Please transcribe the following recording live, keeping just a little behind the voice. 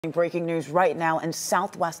Breaking news right now in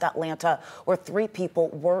southwest Atlanta, where 3 people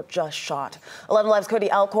were just shot. 11 Live's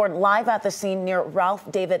Cody Alcorn live at the scene near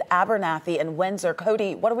Ralph David Abernathy in Windsor.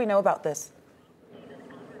 Cody, what do we know about this?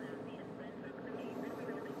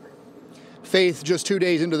 Faith, just 2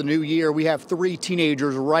 days into the new year, we have 3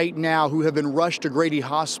 teenagers right now who have been rushed to Grady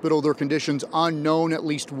Hospital. Their conditions unknown. At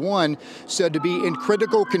least one said to be in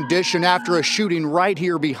critical condition after a shooting right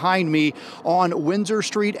here behind me on Windsor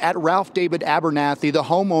Street at Ralph David Abernathy. The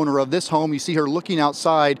homeowner of this home, you see her looking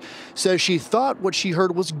outside, says she thought what she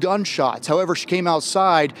heard was gunshots. However, she came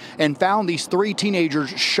outside and found these 3 teenagers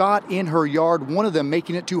shot in her yard, one of them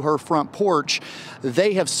making it to her front porch.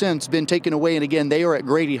 They have since been taken away, and again, they are at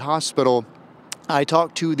Grady Hospital. I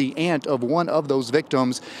talked to the aunt of one of those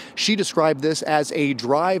victims. She described this as a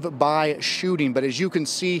drive-by shooting, but as you can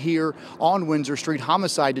see here on Windsor Street,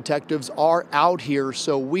 homicide detectives are out here,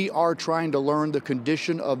 so we are trying to learn the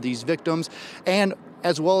condition of these victims and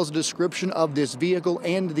as well as a description of this vehicle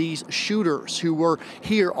and these shooters who were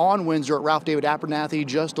here on Windsor at Ralph David Abernathy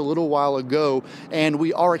just a little while ago. And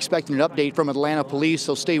we are expecting an update from Atlanta police,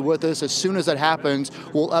 so stay with us. As soon as that happens,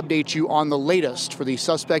 we'll update you on the latest for these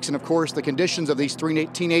suspects and, of course, the conditions of these 3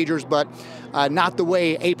 teenagers, but not the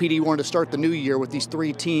way APD wanted to start the new year with these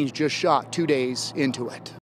 3 teens just shot 2 days into it.